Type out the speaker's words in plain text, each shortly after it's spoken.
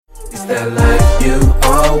that life you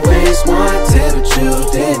always wanted, but you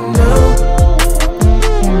didn't know.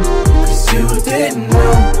 'Cause you didn't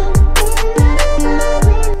know.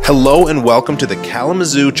 Hello and welcome to the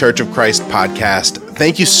Kalamazoo Church of Christ podcast.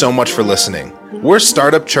 Thank you so much for listening. We're a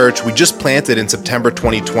startup church we just planted in September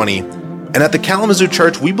 2020. And at the Kalamazoo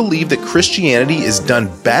Church, we believe that Christianity is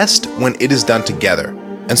done best when it is done together.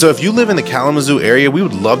 And so if you live in the Kalamazoo area, we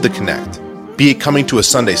would love to connect. Be it coming to a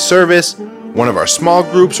Sunday service, one of our small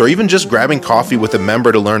groups, or even just grabbing coffee with a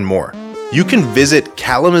member to learn more. You can visit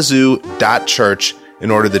kalamazoo.church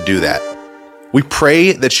in order to do that. We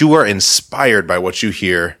pray that you are inspired by what you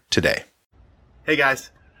hear today. Hey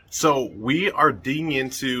guys, so we are digging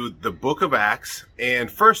into the book of Acts,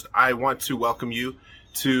 and first I want to welcome you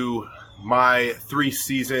to my 3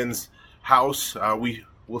 Seasons house. We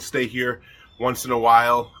will stay here once in a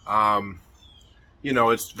while.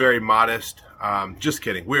 It's very modest. Just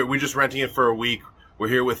kidding. We're just renting it for a week. We're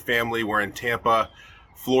here with family. We're in Tampa,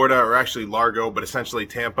 Florida, or actually Largo, but essentially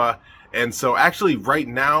Tampa. And so actually right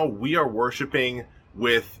now we are worshiping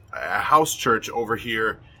with a house church over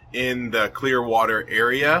here in the Clearwater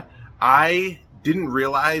area. I didn't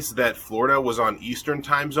realize that Florida was on Eastern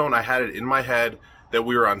time zone. I had it in my head that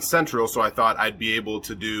we were on Central, so I thought I'd be able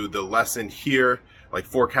to do the lesson here, like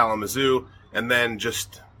for Kalamazoo, and then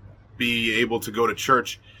just be able to go to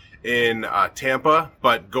church in Tampa,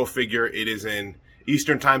 but go figure, it is in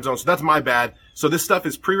Eastern time zone. So that's my bad. So this stuff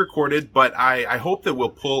is pre-recorded, but I hope that we'll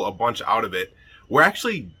pull a bunch out of it. We're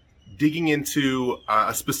actually digging into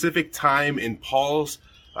a specific time in Paul's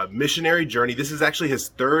missionary journey. This is actually his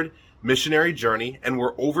 3rd missionary journey, and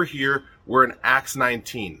we're over here. We're in Acts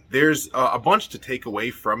 19. There's a bunch to take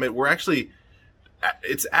away from it.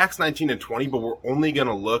 It's Acts 19 and 20, but we're only going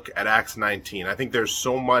to look at Acts 19. I think there's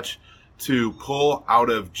so much to pull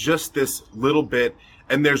out of just this little bit.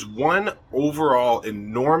 And there's one overall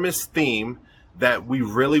enormous theme that we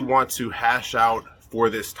really want to hash out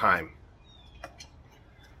for this time.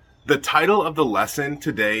 The title of the lesson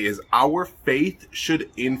today is Our Faith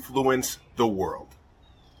Should Influence the World.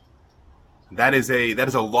 That is a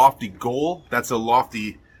lofty goal. That's a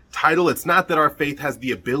lofty title. It's not that our faith has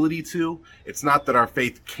the ability to. It's not that our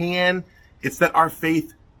faith can. It's that our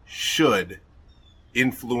faith should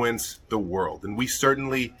influence the world. And we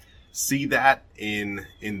certainly see that in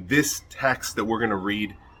this text that we're going to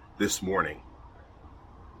read this morning.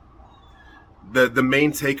 The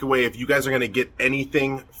main takeaway, if you guys are going to get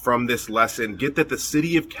anything from this lesson, get that the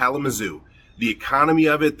city of Kalamazoo, the economy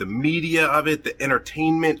of it, the media of it, the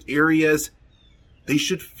entertainment areas, they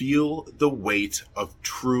should feel the weight of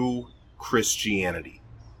true Christianity.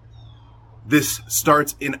 This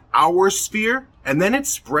starts in our sphere, and then it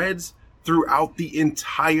spreads throughout the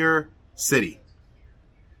entire city.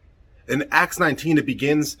 In Acts 19, it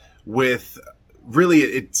begins with,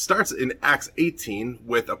 it starts in Acts 18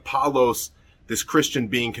 with Apollos, this Christian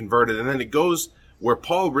being converted, and then it goes where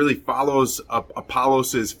Paul really follows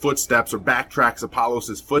Apollos' footsteps, or backtracks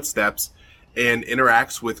Apollos' footsteps, and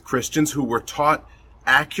interacts with Christians who were taught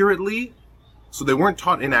accurately. So they weren't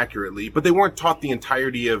taught inaccurately, but they weren't taught the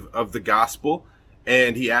entirety of the gospel.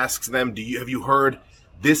 And he asks them, have you heard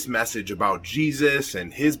this message about Jesus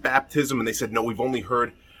and his baptism? And they said, no, we've only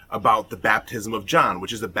heard about the baptism of John,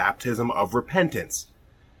 which is the baptism of repentance.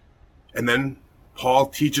 And then Paul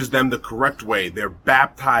teaches them the correct way. They're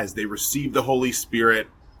baptized, they receive the Holy Spirit.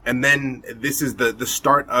 And then this is the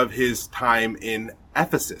start of his time in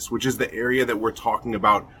Ephesus, which is the area that we're talking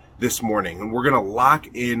about this morning. And we're going to lock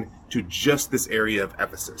in to just this area of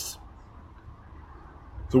Ephesus.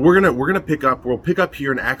 So we'll pick up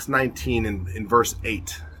here in Acts 19 in verse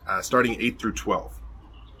 8, starting 8 through 12.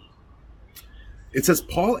 It says,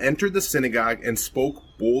 Paul entered the synagogue and spoke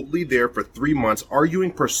boldly there for 3 months,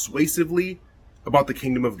 arguing persuasively about the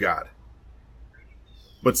kingdom of God.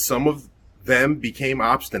 But some of them became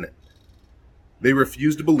obstinate. They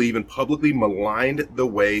refused to believe and publicly maligned the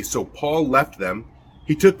way, so Paul left them.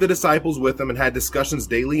 He took the disciples with him and had discussions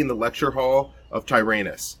daily in the lecture hall of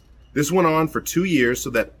Tyrannus. This went on for 2 years, so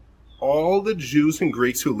that all the Jews and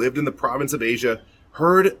Greeks who lived in the province of Asia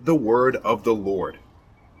heard the word of the Lord.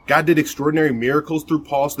 God did extraordinary miracles through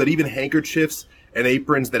Paul, so that even handkerchiefs and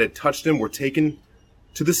aprons that had touched him were taken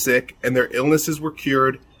to the sick, and their illnesses were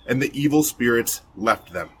cured, and the evil spirits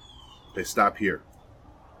left them. They stop here.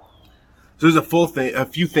 So there's a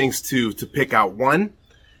few things to pick out. One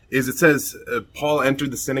is it says Paul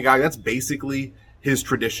entered the synagogue. That's basically his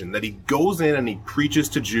tradition, that he goes in and he preaches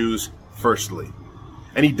to Jews firstly.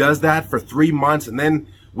 And he does that for 3 months, and then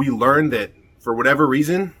we learn that for whatever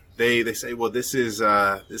reason, they say, well, this is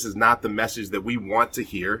not the message that we want to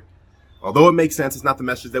hear. Although it makes sense, it's not the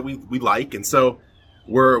message that we like. And so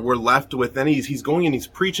we're left with, then he's going and he's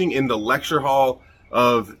preaching in the lecture hall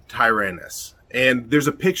of Tyrannus. And there's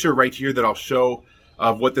a picture right here that I'll show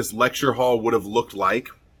of what this lecture hall would have looked like.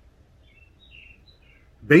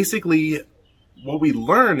 Basically, what we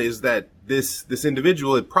learn is that this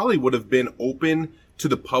individual, it probably would have been open to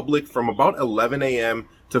the public from about 11 a.m.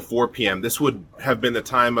 to 4 p.m. This would have been the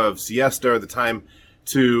time of siesta, or the time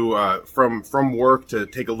to from work to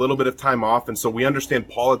take a little bit of time off. And so we understand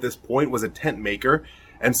Paul at this point was a tent maker.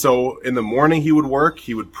 And so in the morning he would work,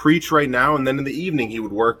 he would preach right now, and then in the evening he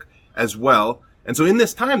would work as well. And so in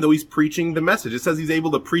this time, though, he's preaching the message. It says he's able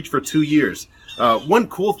to preach for 2 years. One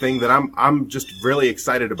cool thing that I'm just really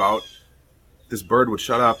excited about, this bird would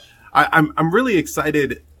shut up. I'm really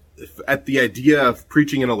excited at the idea of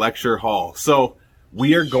preaching in a lecture hall. So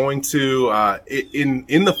we are going to,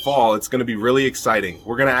 in the fall, it's going to be really exciting.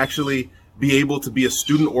 We're going to actually be able to be a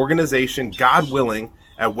student organization, God willing,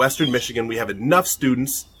 at Western Michigan. We have enough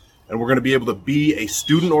students, and we're going to be able to be a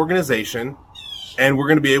student organization, and we're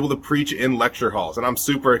going to be able to preach in lecture halls. And I'm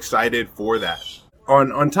super excited for that.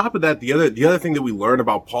 On top of that, the other thing that we learn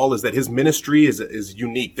about Paul is that his ministry is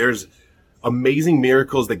unique. There's amazing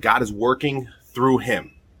miracles that God is working through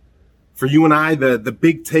him. For you and I, the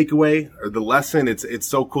big takeaway, or the lesson, it's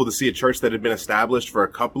so cool to see a church that had been established for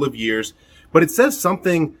a couple of years. But it says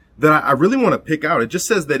something that I really want to pick out. It just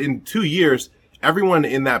says that in 2 years, everyone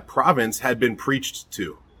in that province had been preached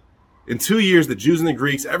to. In 2 years, the Jews and the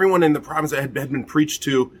Greeks, everyone in the province had been preached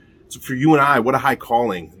to. So for you and I, what a high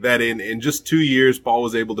calling that in just 2 years, Paul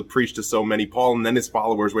was able to preach to so many. Paul and then his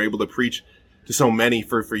followers were able to preach to so many.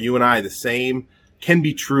 For you and I, the same can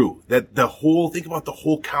be true, that think about the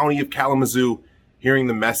whole county of Kalamazoo hearing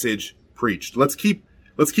the message preached. Let's keep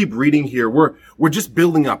reading here. We're just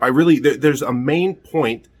building up. There's a main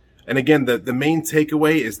point. And again, the main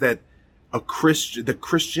takeaway is that the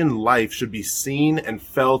Christian life should be seen and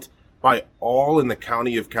felt by all in the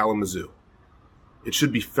county of Kalamazoo. It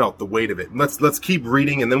should be felt, the weight of it. Let's keep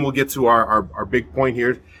reading, and then we'll get to our big point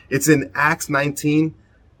here. It's in Acts 19,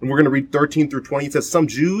 and we're going to read 13 through 20. It says, some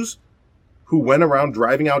Jews who went around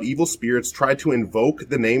driving out evil spirits tried to invoke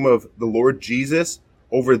the name of the Lord Jesus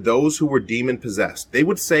over those who were demon possessed. They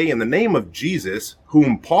would say, in the name of Jesus,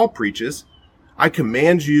 whom Paul preaches, I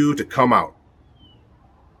command you to come out.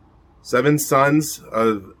 7 sons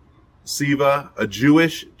of Sceva, a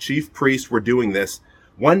Jewish chief priest, were doing this.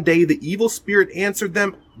 One day the evil spirit answered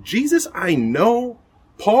them, Jesus I know,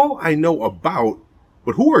 Paul I know about,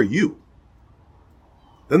 but who are you?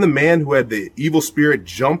 Then the man who had the evil spirit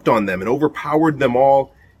jumped on them and overpowered them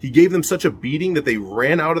all. He gave them such a beating that they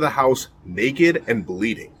ran out of the house naked and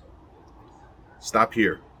bleeding. Stop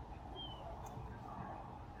here.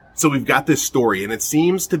 So we've got this story, and it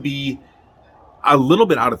seems to be a little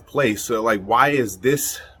bit out of place. So like, why is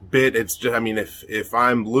this bit? It's just, if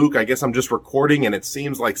I'm Luke, I guess I'm just recording, and it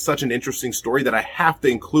seems like such an interesting story that I have to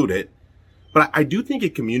include it. But I do think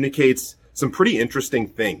it communicates some pretty interesting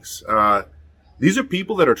things. These are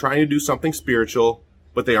people that are trying to do something spiritual,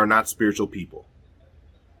 but they are not spiritual people.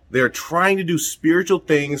 They are trying to do spiritual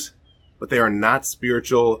things, but they are not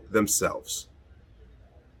spiritual themselves.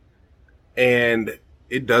 And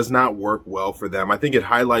it does not work well for them. I think it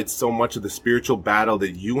highlights so much of the spiritual battle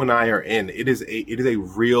that you and I are in. It is a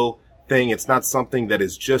real thing. It's not something that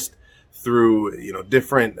is just through,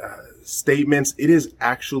 different statements. It is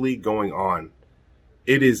actually going on.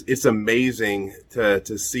 It's amazing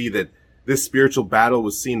to see that this spiritual battle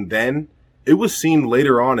was seen then. It was seen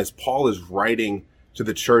later on as Paul is writing to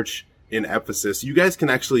the church in Ephesus. You guys can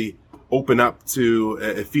actually open up to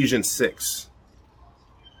Ephesians 6.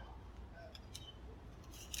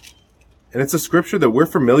 And it's a scripture that we're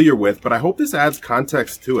familiar with, but I hope this adds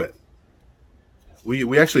context to it.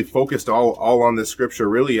 We actually focused all on this scripture,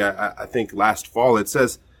 really, I think last fall. It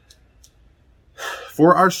says,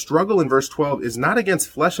 for our struggle, in verse 12, is not against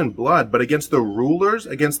flesh and blood, but against the rulers,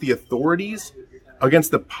 against the authorities, against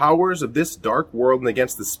the powers of this dark world, and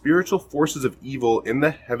against the spiritual forces of evil in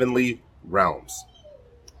the heavenly realms.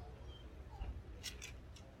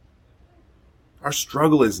 Our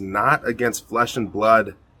struggle is not against flesh and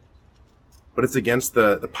blood, but it's against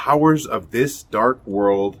the powers of this dark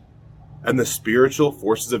world and the spiritual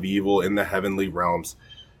forces of evil in the heavenly realms.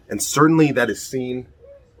 And certainly that is seen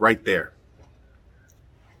right there.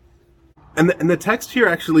 And the text here,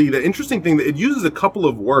 actually, the interesting thing, that it uses a couple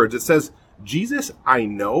of words. It says, Jesus, I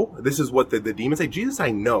know. This is what the demons say. Jesus,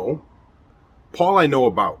 I know. Paul, I know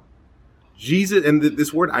about. Jesus, and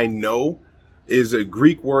this word I know is a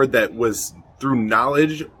Greek word that was through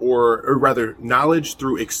knowledge, or rather knowledge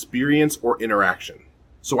through experience or interaction.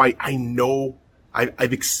 So I know,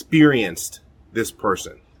 I've experienced this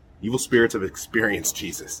person. Evil spirits have experienced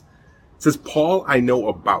Jesus. It says, Paul, I know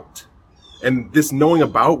about. And this knowing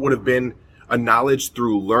about would have been a knowledge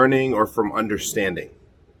through learning or from understanding.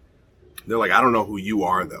 They're like, I don't know who you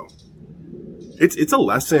are, though. It's a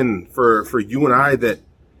lesson for you and I that,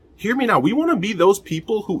 hear me now, we want to be those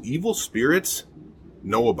people who evil spirits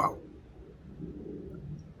know about.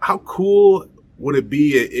 How cool would it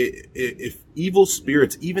be if evil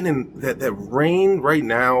spirits, even in that reign right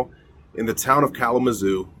now in the town of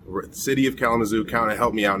Kalamazoo, city of Kalamazoo, County,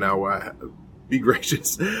 help me out now, be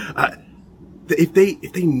gracious. If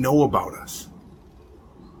they know about us,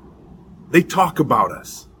 they talk about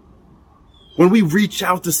us. When we reach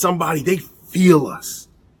out to somebody, they feel us.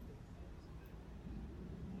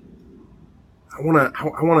 I want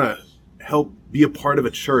to help be a part of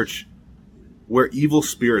a church where evil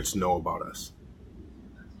spirits know about us.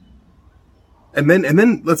 And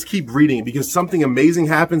then let's keep reading, because something amazing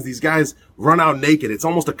happens. These guys run out naked. It's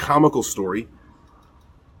almost a comical story.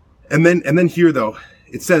 And then here though,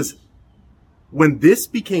 it says, when this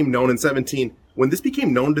became known in 17, when this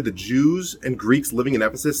became known to the Jews and Greeks living in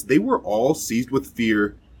Ephesus, they were all seized with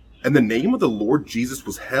fear, and the name of the Lord Jesus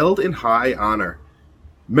was held in high honor.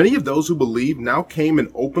 Many of those who believed now came and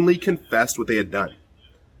openly confessed what they had done.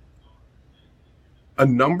 A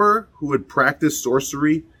number who had practiced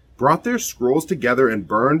sorcery brought their scrolls together and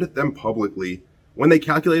burned them publicly. When they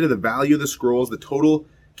calculated the value of the scrolls, the total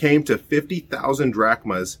came to 50,000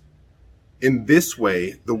 drachmas. In this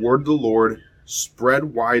way, the word of the Lord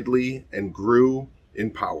spread widely and grew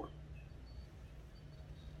in power.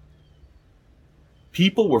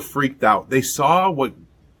 People were freaked out. They saw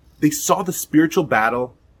the spiritual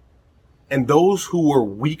battle, and those who were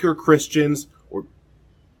weaker Christians, or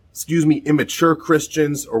immature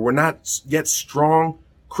Christians, or were not yet strong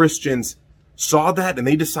Christians, saw that, and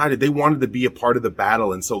they decided they wanted to be a part of the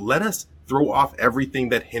battle. And so let us throw off everything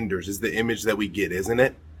that hinders, is the image that we get, isn't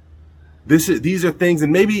it? These are things,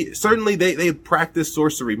 and certainly they had practiced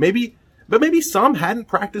sorcery. But maybe some hadn't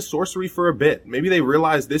practiced sorcery for a bit. Maybe they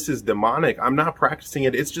realized this is demonic. I'm not practicing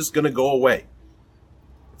it. It's just going to go away.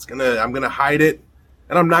 I'm going to hide it,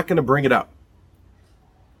 and I'm not going to bring it up.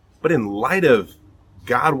 But in light of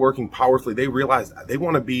God working powerfully, they realized they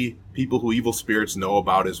want to be people who evil spirits know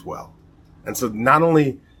about as well. And so not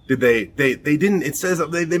only did they didn't, it says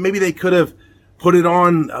maybe they could have put it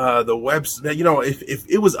on the website. You know, if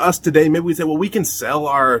it was us today, maybe we'd say, well, we can sell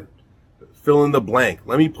our fill in the blank.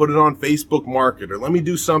 Let me put it on Facebook Market, or let me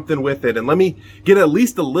do something with it, and let me get at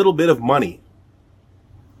least a little bit of money.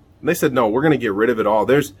 And they said, no, we're going to get rid of it all.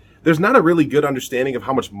 There's not a really good understanding of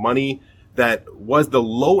how much money that was. The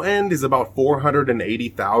low end is about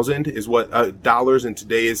 480,000 is what dollars in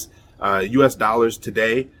today's US dollars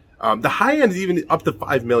today. The high end is even up to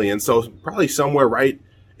 5 million. So probably somewhere right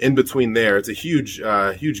in between there. It's a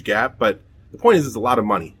huge gap, but the point is, it's a lot of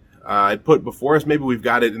money. I'd put before us, maybe we've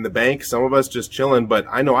got it in the bank. Some of us just chilling, but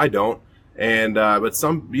I know I don't. And, but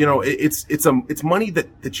some, it's money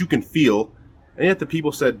that you can feel. And yet the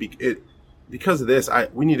people said, because of this,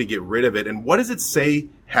 we need to get rid of it. And what does it say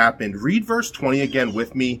happened? Read verse 20 again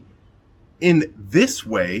with me. In this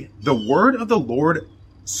way, the word of the Lord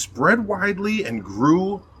spread widely and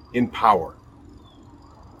grew in power.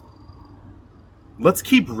 Let's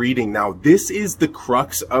keep reading now. This is the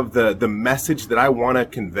crux of the message that I want to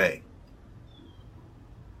convey.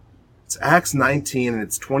 It's Acts 19, and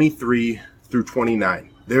it's 23 through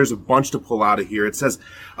 29. There's a bunch to pull out of here. It says,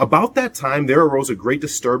 about that time there arose a great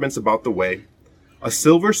disturbance about the way. A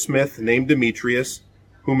silversmith named Demetrius,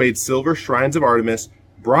 who made silver shrines of Artemis,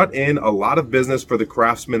 brought in a lot of business for the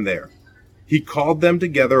craftsmen there. He called them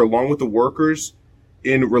together along with the workers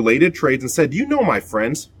in related trades and said, you know, my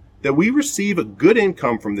friends, that we receive a good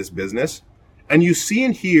income from this business, and you see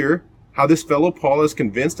and hear how this fellow Paul has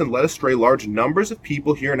convinced and led astray large numbers of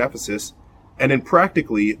people here in Ephesus and in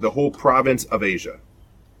practically the whole province of Asia.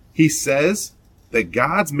 He says that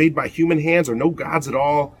gods made by human hands are no gods at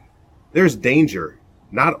all. There's danger,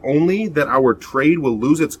 not only that our trade will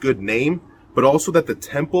lose its good name, but also that the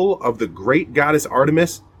temple of the great goddess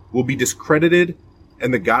Artemis will be discredited,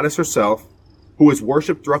 and the goddess herself, who is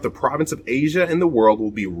worshipped throughout the province of Asia and the world,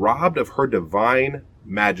 will be robbed of her divine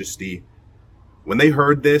majesty. When they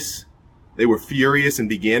heard this, they were furious and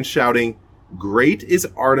began shouting, great is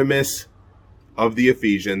Artemis of the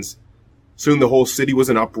Ephesians. Soon the whole city was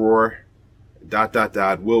in uproar. ...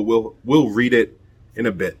 We'll read it in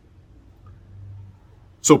a bit.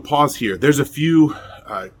 So pause here. There's a few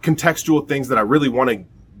contextual things that I really want to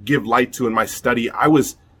give light to in my study. I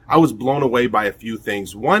was blown away by a few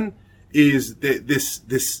things. One is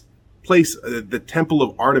this place, the Temple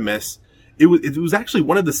of Artemis. It was actually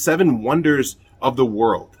one of the 7 wonders of the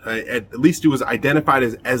world. At least it was identified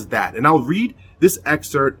as that. And I'll read this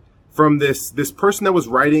excerpt from this person that was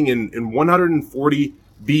writing in 140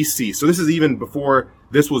 BC. So this is even before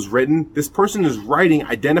this was written. This person is writing,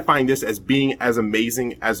 identifying this as being as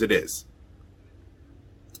amazing as it is.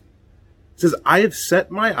 It says, I have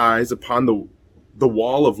set my eyes upon the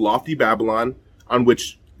wall of lofty Babylon, on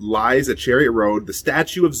which lies a chariot road, the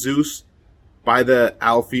statue of Zeus by the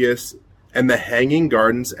Alpheus, and the hanging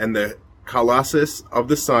gardens, and the colossus of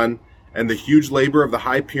the sun, and the huge labor of the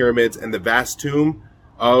high pyramids, and the vast tomb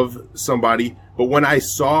of somebody. But when I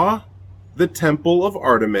saw the temple of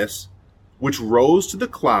Artemis, which rose to the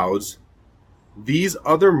clouds, these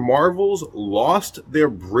other marvels lost their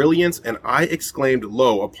brilliance, and I exclaimed,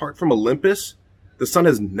 lo, apart from Olympus, the sun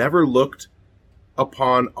has never looked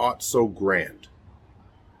upon aught so grand.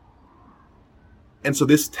 And so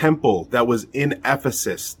this temple that was in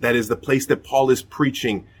Ephesus, that is the place that Paul is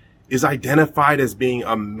preaching, is identified as being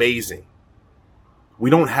amazing.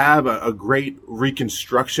 We don't have a great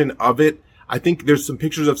reconstruction of it. I think there's some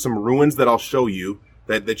pictures of some ruins that I'll show you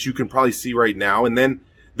that you can probably see right now. And then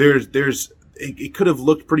it could have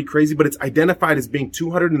looked pretty crazy, but it's identified as being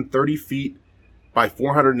 230 feet by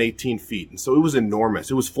 418 feet. And so it was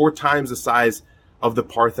enormous. It was 4 times the size of the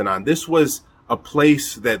Parthenon. This was a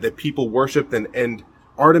place that people worshipped, and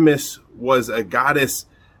Artemis was a goddess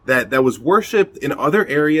that was worshipped in other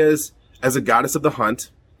areas as a goddess of the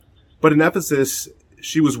hunt. But in Ephesus,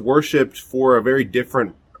 she was worshipped for a very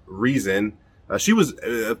different reason. She was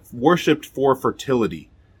worshipped for fertility,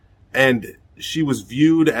 and she was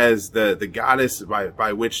viewed as the goddess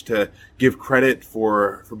by which to give credit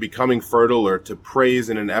for becoming fertile, or to praise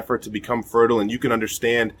in an effort to become fertile. And you can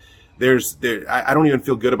understand I don't even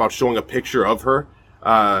feel good about showing a picture of her,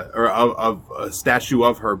 or of a statue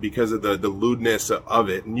of her, because of the lewdness of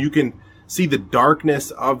it. And you can see the darkness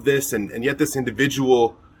of this, and yet this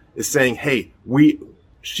individual is saying, hey,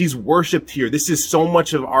 she's worshipped here. This is so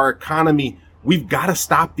much of our economy. We've got to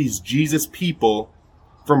stop these Jesus people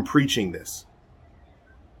from preaching this.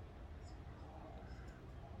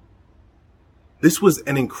 This was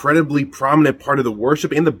an incredibly prominent part of the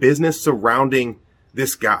worship and the business surrounding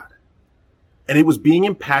this God. And it was being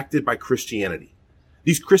impacted by Christianity.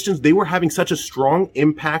 These Christians, they were having such a strong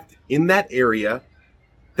impact in that area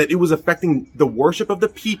that it was affecting the worship of the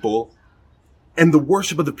people, and the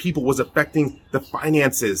worship of the people was affecting the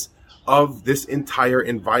finances of this entire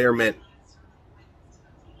environment.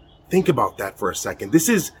 Think about that for a second. This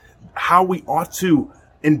is how we ought to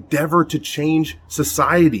endeavor to change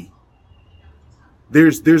society.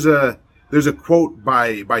 There's a quote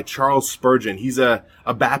by Charles Spurgeon. He's a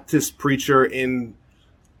Baptist preacher in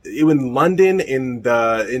London in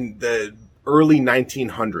the early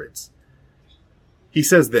 1900s. He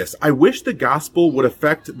says this: I wish the gospel would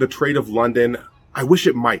affect the trade of London. I wish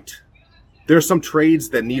it might. There are some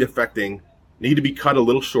trades that need affecting, need to be cut a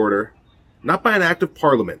little shorter, not by an act of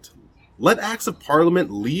parliament. Let acts of parliament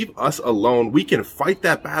leave us alone. We can fight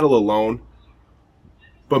that battle alone.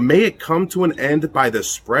 But may it come to an end by the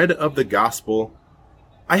spread of the gospel.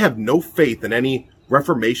 I have no faith in any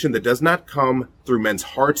reformation that does not come through men's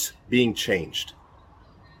hearts being changed.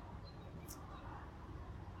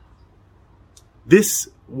 This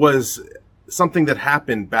was something that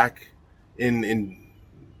happened back in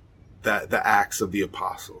the Acts of the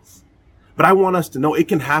Apostles. But I want us to know it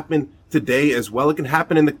can happen today as well. It can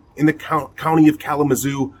happen in the county of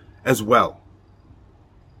Kalamazoo as well.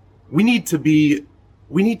 We need to be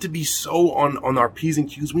so on our P's and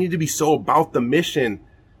Q's. We need to be so about the mission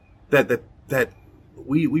that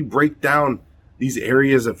we break down these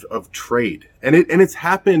areas of trade. And it's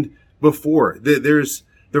happened before. There's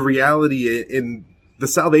the reality in the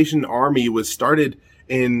Salvation Army was started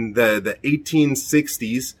in the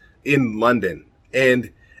 1860s in London.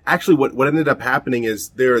 And actually what ended up happening is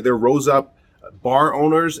there rose up bar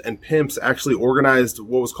owners and pimps actually organized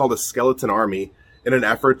what was called a skeleton army in an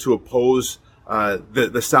effort to oppose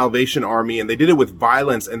the Salvation Army, and they did it with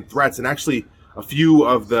violence and threats. And actually, a few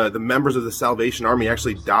of the members of the Salvation Army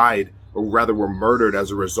actually died, or rather were murdered as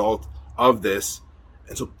a result of this.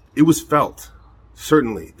 And so it was felt,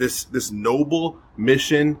 certainly, this noble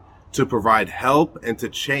mission to provide help and to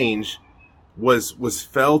change was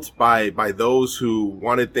felt by those who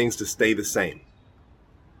wanted things to stay the same.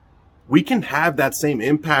 We can have that same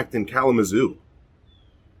impact in Kalamazoo.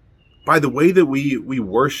 By the way that we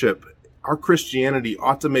worship, our Christianity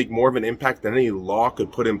ought to make more of an impact than any law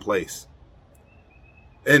could put in place.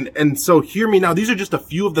 And so hear me now. These are just a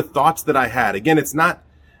few of the thoughts that I had. Again,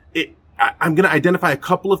 I'm going to identify a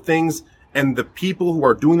couple of things, and the people who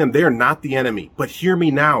are doing them, they are not the enemy. But hear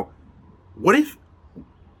me now. What if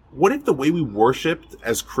what if the way we worshiped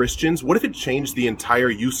as Christians, what if it changed the entire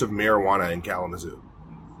use of marijuana in Kalamazoo?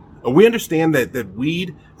 We understand that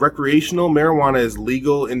weed, recreational marijuana is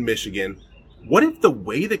legal in Michigan. What if the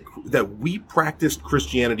way that we practiced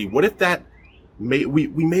Christianity, what if that we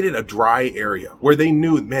made it a dry area where they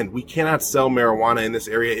knew, man, we cannot sell marijuana in this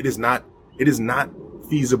area. It is not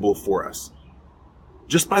feasible for us.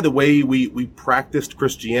 Just by the way we practiced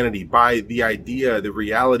Christianity, by the idea, the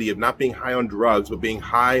reality of not being high on drugs, but being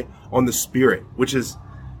high on the Spirit, which is,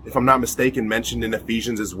 if I'm not mistaken, mentioned in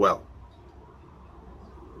Ephesians as well.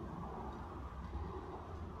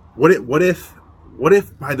 What if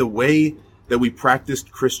by the way that we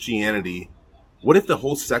practiced Christianity, what if the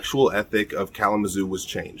whole sexual ethic of Kalamazoo was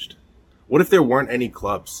changed? What if there weren't any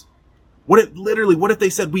clubs? What if they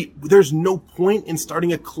said there's no point in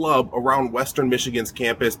starting a club around Western Michigan's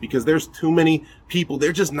campus because there's too many people.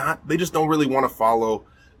 They just don't really want to follow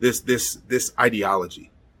this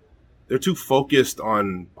ideology. They're too focused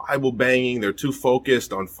on Bible banging. They're too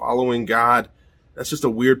focused on following God. That's just a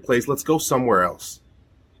weird place. Let's go somewhere else.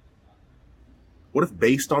 What if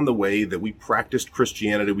based on the way that we practiced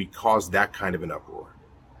Christianity, we caused that kind of an uproar?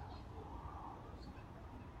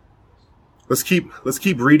 Let's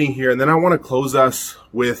keep reading here, and then I want to close us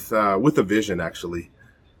with a vision, actually.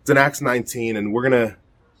 It's in Acts 19, and we're going to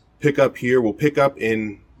pick up here. We'll pick up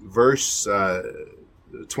in verse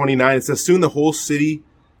 29. It says, "Soon the whole city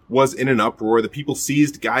was in an uproar. The people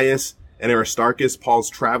seized Gaius and Aristarchus, Paul's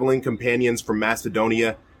traveling companions from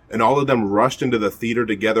Macedonia, and all of them rushed into the theater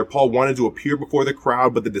together. Paul wanted to appear before the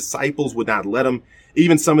crowd, but the disciples would not let him.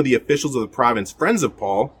 Even some of the officials of the province, friends of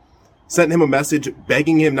Paul, sent him a message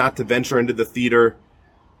begging him not to venture into the theater."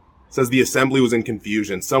 It says the assembly was in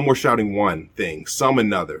confusion. Some were shouting one thing, some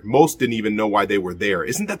another. Most didn't even know why they were there.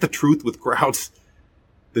 Isn't that the truth with crowds?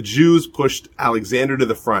 The Jews pushed Alexander to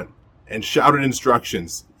the front and shouted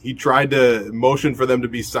instructions. He tried to motion for them to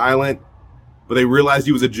be silent, but they realized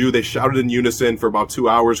he was a Jew. They shouted in unison for about 2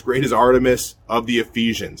 hours, "Great is Artemis of the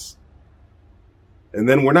Ephesians." And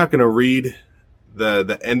then we're not going to read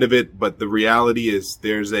the end of it, but the reality is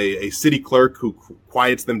there's a city clerk who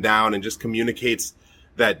quiets them down and just communicates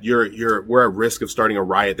that we're at risk of starting a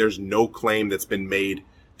riot. There's no claim that's been made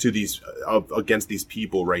to against these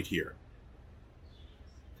people right here.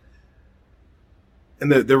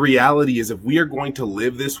 And the reality is, if we are going to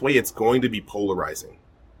live this way, it's going to be polarizing.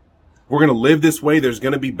 We're going to live this way. There's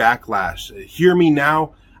going to be backlash. Hear me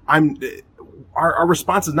now. Our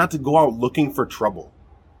response is not to go out looking for trouble.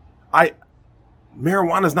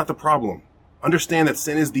 Marijuana is not the problem. Understand that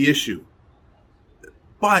sin is the issue.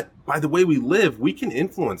 But by the way we live, we can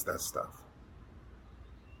influence that stuff.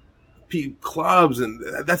 Clubs, and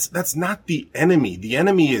that's not the enemy. The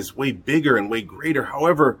enemy is way bigger and way greater.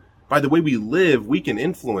 However, by the way we live, we can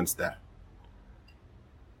influence that.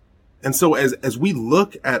 And so as we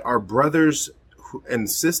look at our brothers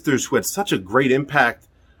and sisters who had such a great impact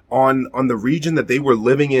on the region that they were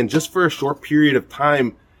living in just for a short period of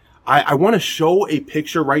time, I want to show a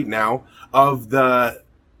picture right now of the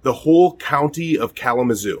whole county of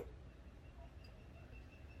Kalamazoo.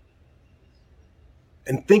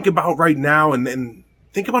 And think about right now, and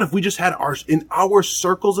think about if we just had in our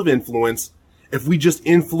circles of influence, if we just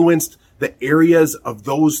influenced the areas of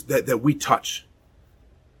those that we touch.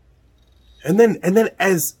 And then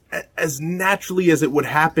as naturally as it would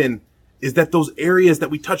happen is that those areas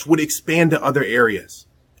that we touch would expand to other areas,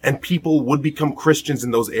 and people would become Christians in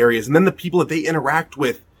those areas. And then the people that they interact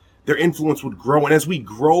with, their influence would grow. And as we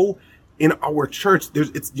grow in our church, you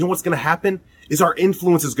know what's going to happen is our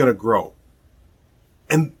influence is going to grow,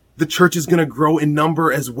 and the church is going to grow in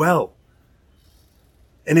number as well.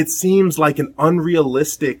 And it seems like an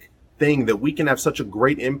unrealistic thing that we can have such a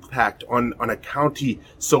great impact on a county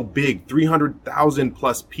so big, 300,000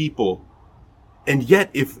 plus people. And yet,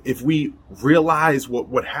 if we realize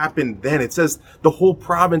what happened then, it says the whole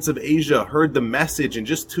province of Asia heard the message in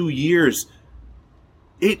just 2 years.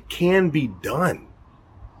 It can be done.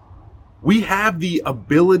 We have the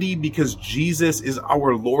ability, because Jesus is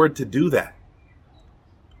our Lord, to do that.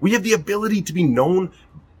 We have the ability to be known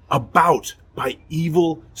about by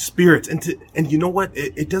evil spirits. And you know what?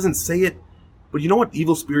 It doesn't say it, but you know what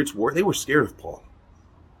evil spirits were? They were scared of Paul.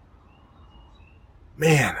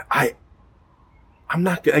 Man, I'm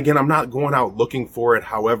not going out looking for it.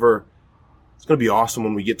 However, it's going to be awesome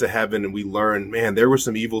when we get to heaven and we learn, man, there were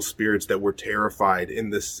some evil spirits that were terrified in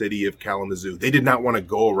the city of Kalamazoo. They did not want to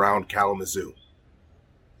go around Kalamazoo.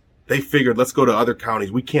 They figured, let's go to other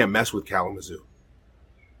counties. We can't mess with Kalamazoo.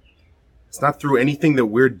 It's not through anything that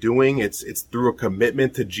we're doing. It's through a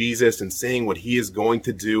commitment to Jesus and seeing what he is going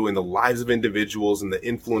to do in the lives of individuals and the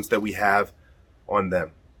influence that we have on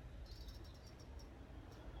them.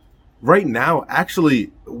 right now,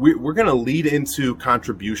 actually, we're going to lead into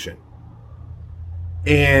contribution.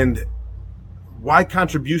 And why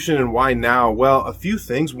contribution and why now? Well, a few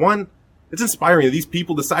things. One, it's inspiring. These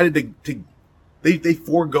people decided they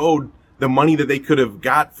forgoed the money that they could have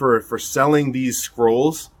got for selling these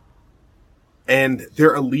scrolls, and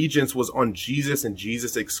their allegiance was on Jesus and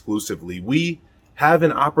Jesus exclusively. We have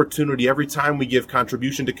an opportunity every time we give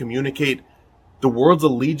contribution to communicate the world's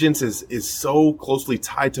allegiance is so closely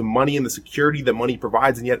tied to money and the security that money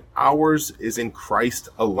provides, and yet ours is in Christ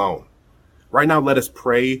alone. Right now, let us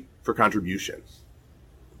pray for contribution.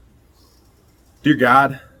 Dear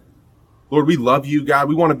God, Lord, we love you, God.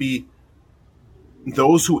 We want to be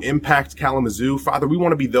those who impact Kalamazoo. Father, we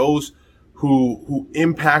want to be those who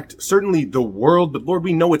impact certainly the world, but Lord,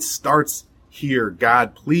 we know it starts here.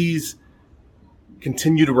 God, please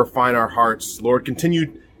continue to refine our hearts. Lord,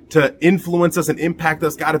 continue to influence us and impact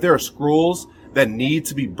us. God, if there are scrolls that need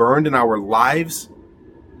to be burned in our lives,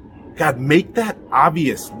 God, make that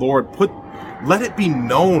obvious, Lord. Let it be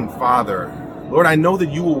known, Father. Lord, I know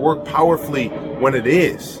that you will work powerfully when it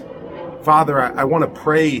is. Father, I want to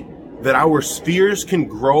pray that our spheres can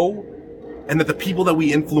grow and that the people that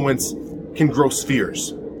we influence can grow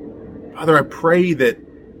spheres. Father, I pray that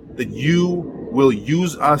you will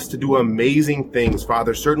use us to do amazing things,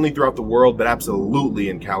 Father, certainly throughout the world, but absolutely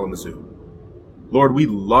in Kalamazoo. Lord, we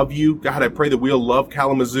love you. God, I pray that we'll love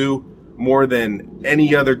Kalamazoo more than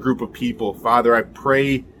any other group of people. Father, I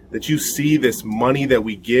pray that you see this money that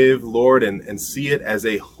we give, Lord, and see it as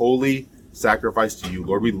a holy sacrifice to you.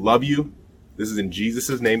 Lord, we love you. This is in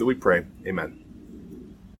Jesus' name that we pray. Amen.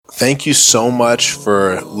 Thank you so much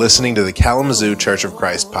for listening to the Kalamazoo Church of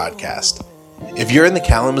Christ podcast. If you're in the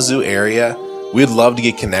Kalamazoo area, we'd love to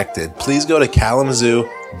get connected. Please go to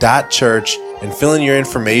kalamazoo.church and fill in your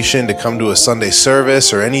information to come to a Sunday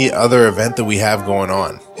service or any other event that we have going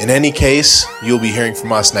on. In any case, you'll be hearing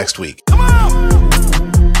from us next week.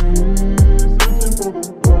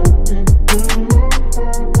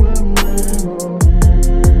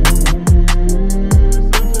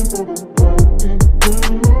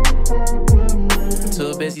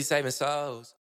 Too busy saving souls.